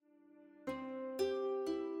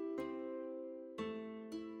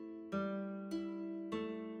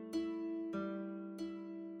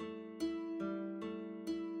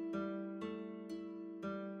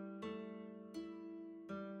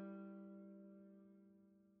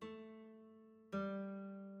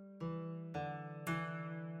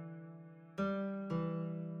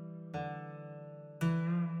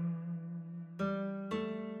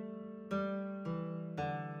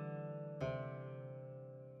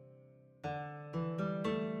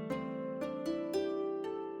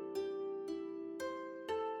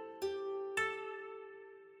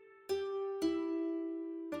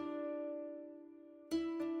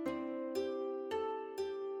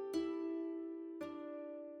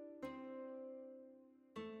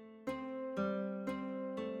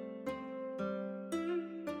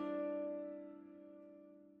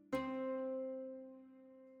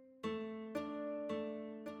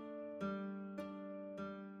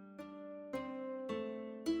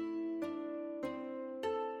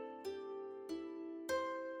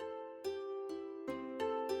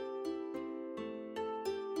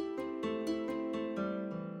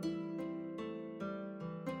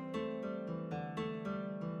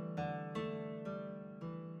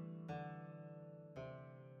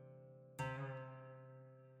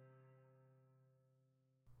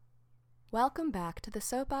Welcome back to the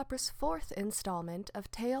soap opera's fourth installment of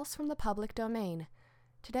Tales from the Public Domain.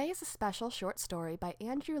 Today is a special short story by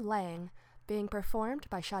Andrew Lang, being performed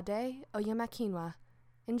by Sade Oyemakinwa.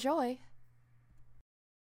 Enjoy!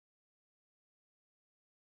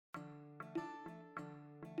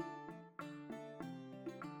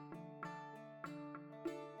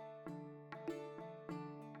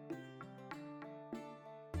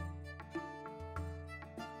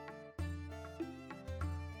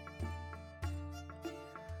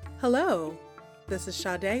 Hello, this is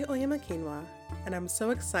Sade Oyemakinwa, and I'm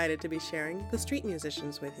so excited to be sharing The Street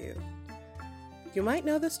Musicians with you. You might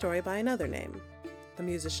know the story by another name, The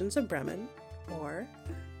Musicians of Bremen, or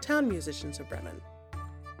Town Musicians of Bremen.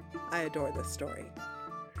 I adore this story.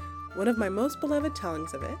 One of my most beloved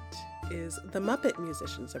tellings of it is The Muppet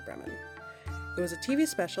Musicians of Bremen. It was a TV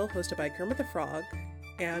special hosted by Kermit the Frog,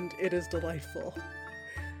 and it is delightful,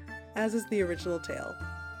 as is the original tale.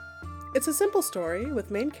 It's a simple story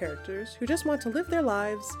with main characters who just want to live their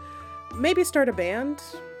lives, maybe start a band,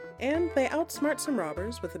 and they outsmart some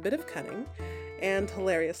robbers with a bit of cunning and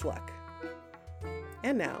hilarious luck.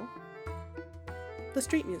 And now, The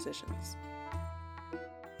Street Musicians.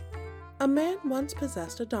 A man once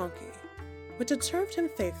possessed a donkey, which had served him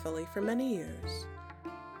faithfully for many years.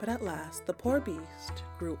 But at last the poor beast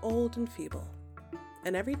grew old and feeble,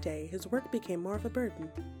 and every day his work became more of a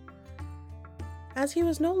burden. As he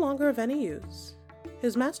was no longer of any use,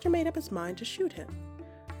 his master made up his mind to shoot him.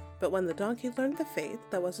 But when the donkey learned the fate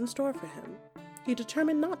that was in store for him, he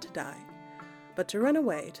determined not to die, but to run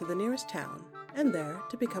away to the nearest town, and there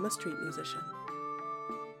to become a street musician.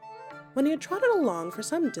 When he had trotted along for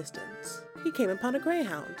some distance, he came upon a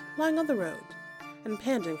greyhound lying on the road, and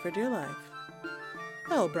panting for dear life.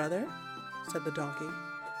 "Well, brother," said the donkey,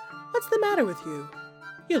 "what's the matter with you?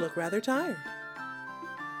 You look rather tired."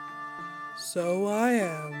 "So I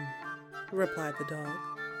am," replied the dog.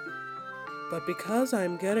 "But because I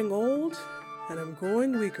am getting old, and am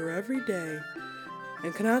growing weaker every day,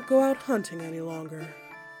 and cannot go out hunting any longer,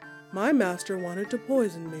 my master wanted to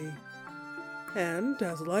poison me. And,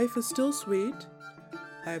 as life is still sweet,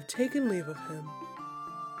 I have taken leave of him.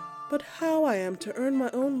 But how I am to earn my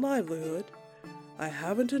own livelihood, I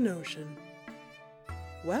haven't a notion."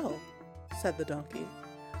 "Well," said the donkey,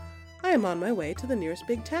 "I am on my way to the nearest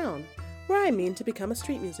big town, where I mean to become a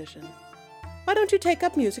street musician. Why don't you take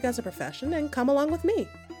up music as a profession and come along with me?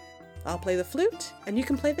 I'll play the flute, and you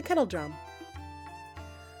can play the kettle drum."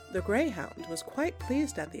 The greyhound was quite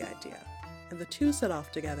pleased at the idea, and the two set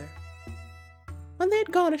off together. When they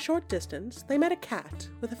had gone a short distance, they met a cat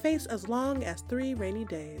with a face as long as 3 rainy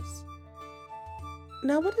days.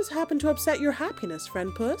 "Now what has happened to upset your happiness,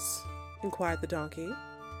 friend Puss?" inquired the donkey.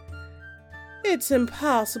 "It's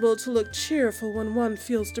impossible to look cheerful when one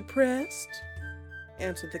feels depressed,"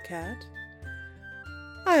 answered the cat.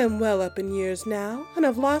 "I am well up in years now, and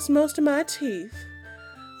have lost most of my teeth.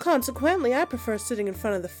 Consequently, I prefer sitting in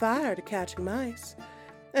front of the fire to catching mice,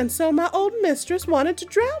 and so my old mistress wanted to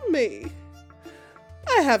drown me.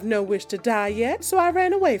 I have no wish to die yet, so I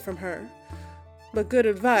ran away from her. But good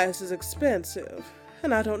advice is expensive,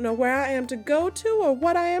 and I don't know where I am to go to or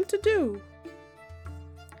what I am to do."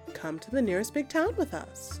 "Come to the nearest big town with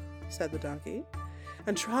us," said the donkey,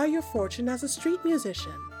 "and try your fortune as a street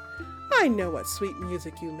musician. I know what sweet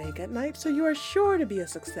music you make at night, so you are sure to be a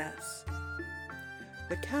success."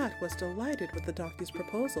 The cat was delighted with the donkey's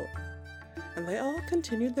proposal, and they all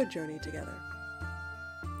continued their journey together.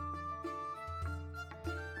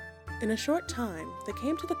 In a short time, they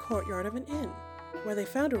came to the courtyard of an inn, where they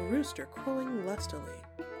found a rooster crowing lustily.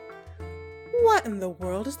 "What in the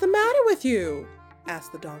world is the matter with you?"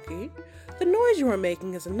 asked the donkey. "The noise you are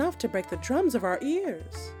making is enough to break the drums of our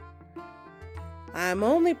ears." "I'm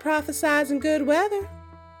only prophesizing good weather,"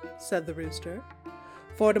 said the rooster.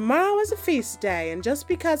 "For tomorrow is a feast day, and just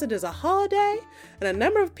because it is a holiday and a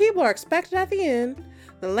number of people are expected at the inn,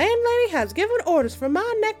 the landlady has given orders for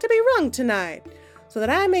my neck to be wrung tonight, so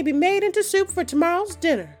that I may be made into soup for tomorrow's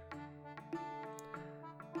dinner."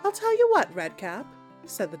 "I'll tell you what, Redcap,"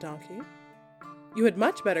 said the donkey. "You had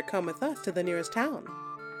much better come with us to the nearest town.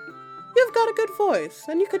 You've got a good voice,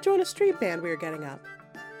 and you could join a street band we are getting up."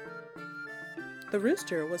 The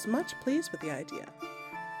rooster was much pleased with the idea,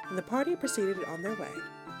 and the party proceeded on their way.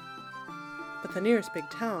 But the nearest big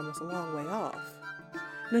town was a long way off,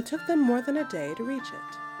 and it took them more than a day to reach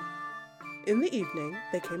it. In the evening,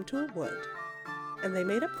 they came to a wood, and they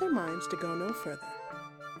made up their minds to go no further,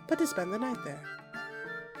 but to spend the night there.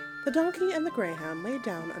 The donkey and the greyhound lay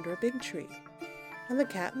down under a big tree, and the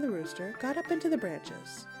cat and the rooster got up into the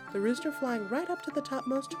branches, the rooster flying right up to the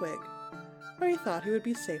topmost twig, where he thought he would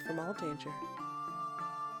be safe from all danger.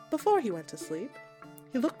 Before he went to sleep,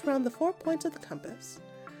 he looked round the 4 points of the compass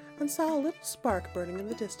and saw a little spark burning in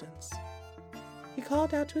the distance. He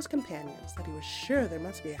called out to his companions that he was sure there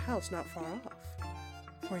must be a house not far off,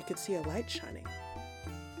 for he could see a light shining.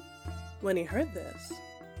 When he heard this,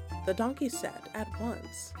 the donkey said at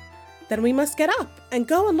once, "Then we must get up and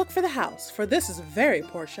go and look for the house, for this is a very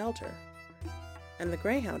poor shelter." And the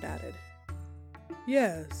greyhound added,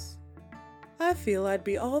 "Yes, I feel I'd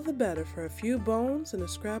be all the better for a few bones and a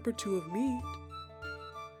scrap or two of meat."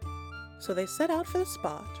 So they set out for the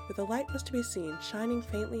spot where the light was to be seen shining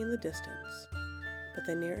faintly in the distance. But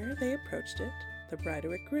the nearer they approached it, the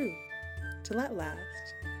brighter it grew, till at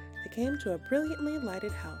last they came to a brilliantly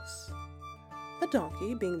lighted house. The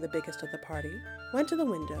donkey, being the biggest of the party, went to the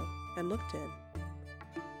window and looked in.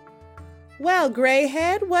 "Well,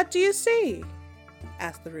 Greyhead, what do you see?"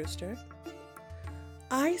 asked the rooster.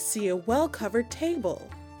 "I see a well-covered table,"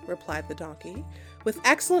 replied the donkey, "with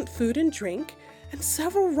excellent food and drink, and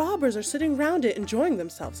several robbers are sitting round it enjoying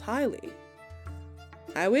themselves highly."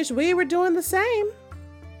 "I wish we were doing the same,"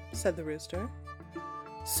 said the rooster.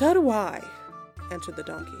 "So do I," answered the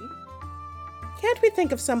donkey. "Can't we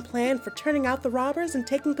think of some plan for turning out the robbers and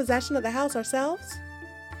taking possession of the house ourselves?"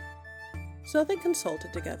 So they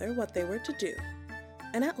consulted together what they were to do,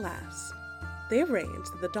 and at last they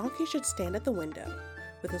arranged that the donkey should stand at the window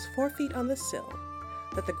with his 4 feet on the sill,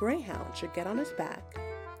 that the greyhound should get on his back,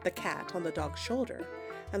 the cat on the dog's shoulder,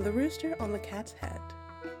 and the rooster on the cat's head.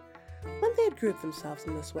 When they had grouped themselves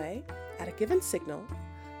in this way, at a given signal,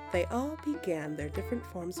 they all began their different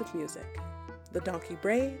forms of music. The donkey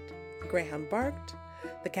brayed, the greyhound barked,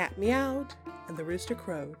 the cat meowed, and the rooster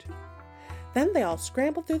crowed. Then they all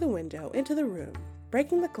scrambled through the window into the room,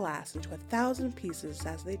 breaking the glass into 1,000 pieces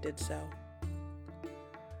as they did so.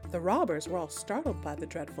 The robbers were all startled by the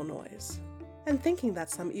dreadful noise, and thinking that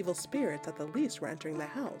some evil spirits at the least were entering the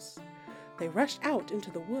house, they rushed out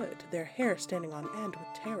into the wood, their hair standing on end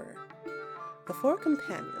with terror. The 4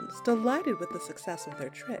 companions, delighted with the success of their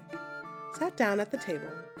trick, sat down at the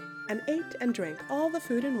table and ate and drank all the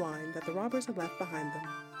food and wine that the robbers had left behind them.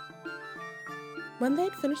 When they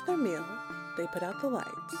had finished their meal, they put out the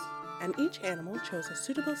lights, and each animal chose a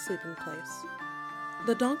suitable sleeping place.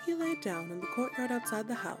 The donkey lay down in the courtyard outside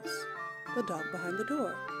the house, the dog behind the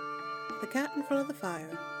door, the cat in front of the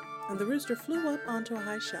fire, and the rooster flew up onto a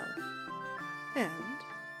high shelf. And,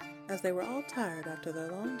 as they were all tired after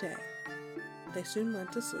their long day, they soon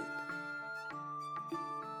went to sleep.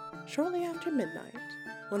 Shortly after midnight,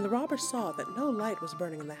 when the robbers saw that no light was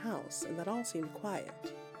burning in the house and that all seemed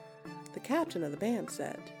quiet, the captain of the band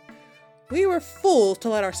said, "We were fools to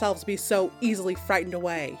let ourselves be so easily frightened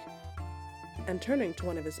away." And turning to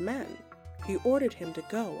one of his men, he ordered him to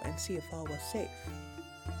go and see if all was safe.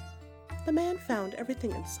 The man found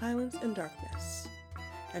everything in silence and darkness,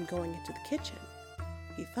 and going into the kitchen,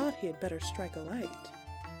 he thought he had better strike a light.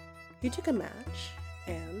 He took a match,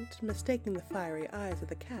 and, mistaking the fiery eyes of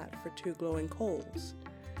the cat for 2 glowing coals,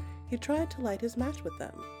 he tried to light his match with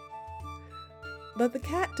them. But the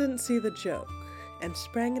cat didn't see the joke, and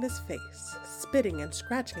sprang at his face, spitting and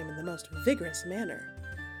scratching him in the most vigorous manner.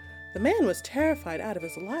 The man was terrified out of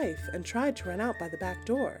his life, and tried to run out by the back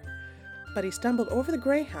door, but he stumbled over the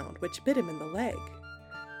greyhound, which bit him in the leg.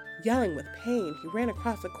 Yelling with pain, he ran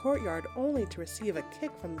across the courtyard only to receive a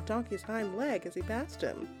kick from the donkey's hind leg as he passed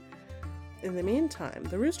him. In the meantime,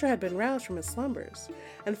 the rooster had been roused from his slumbers,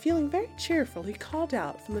 and feeling very cheerful, he called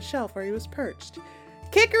out from the shelf where he was perched,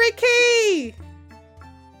 "Kikeriki!"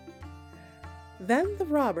 Then the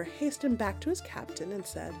robber hastened back to his captain and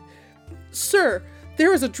said, "Sir,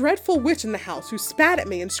 there is a dreadful witch in the house who spat at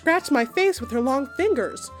me and scratched my face with her long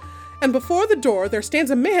fingers. And before the door there stands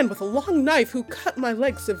a man with a long knife who cut my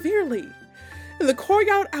leg severely. In the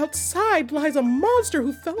courtyard outside lies a monster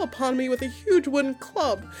who fell upon me with a huge wooden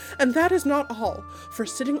club. And that is not all, for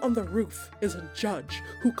sitting on the roof is a judge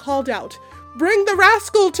who called out, 'Bring the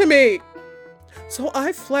rascal to me!' So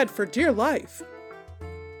I fled for dear life."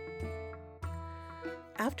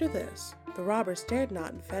 After this, the robbers dared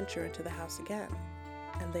not venture into the house again,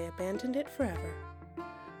 and they abandoned it forever.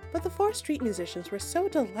 But the 4 street musicians were so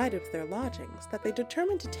delighted with their lodgings that they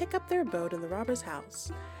determined to take up their abode in the robber's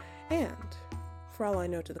house, and, for all I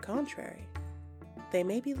know to the contrary, they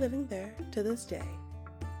may be living there to this day.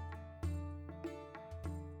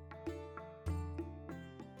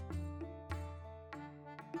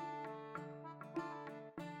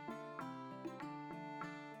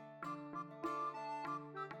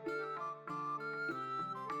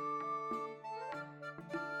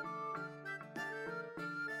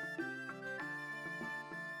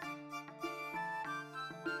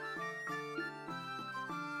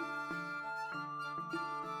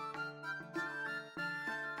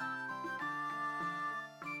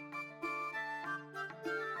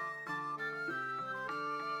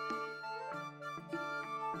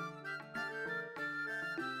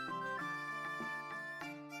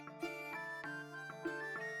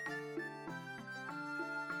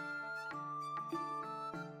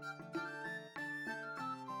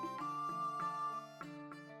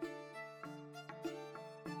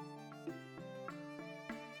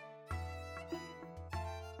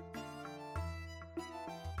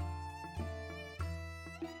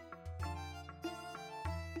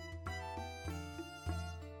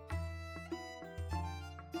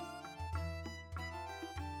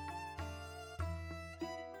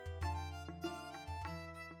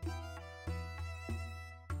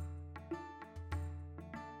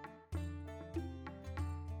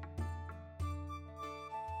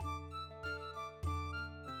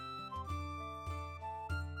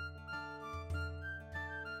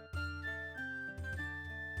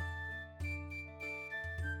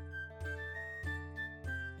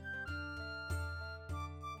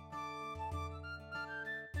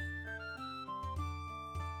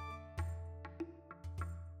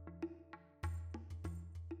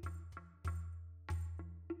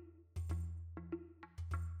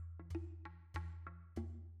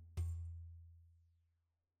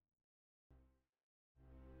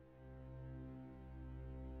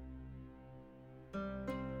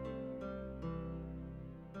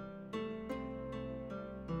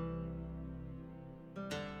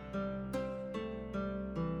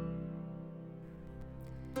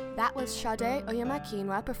 That was Sade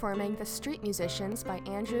Oyamakinwa performing The Street Musicians by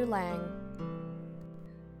Andrew Lang.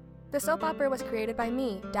 The soap opera was created by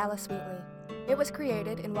me, Dallas Wheatley. It was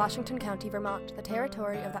created in Washington County, Vermont, the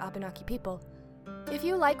territory of the Abenaki people. If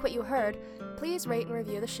you like what you heard, please rate and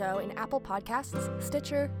review the show in Apple Podcasts,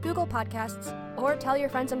 Stitcher, Google Podcasts, or tell your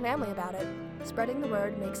friends and family about it. Spreading the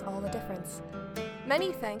word makes all the difference.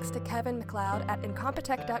 Many thanks to Kevin MacLeod at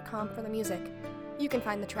Incompetech.com for the music. You can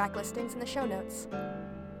find the track listings in the show notes.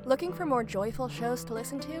 Looking for more joyful shows to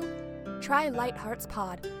listen to? Try Light Hearts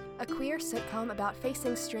Pod, a queer sitcom about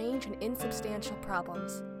facing strange and insubstantial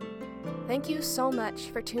problems. Thank you so much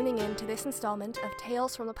for tuning in to this installment of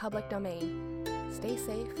Tales from the Public Domain. Stay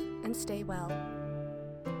safe and stay well.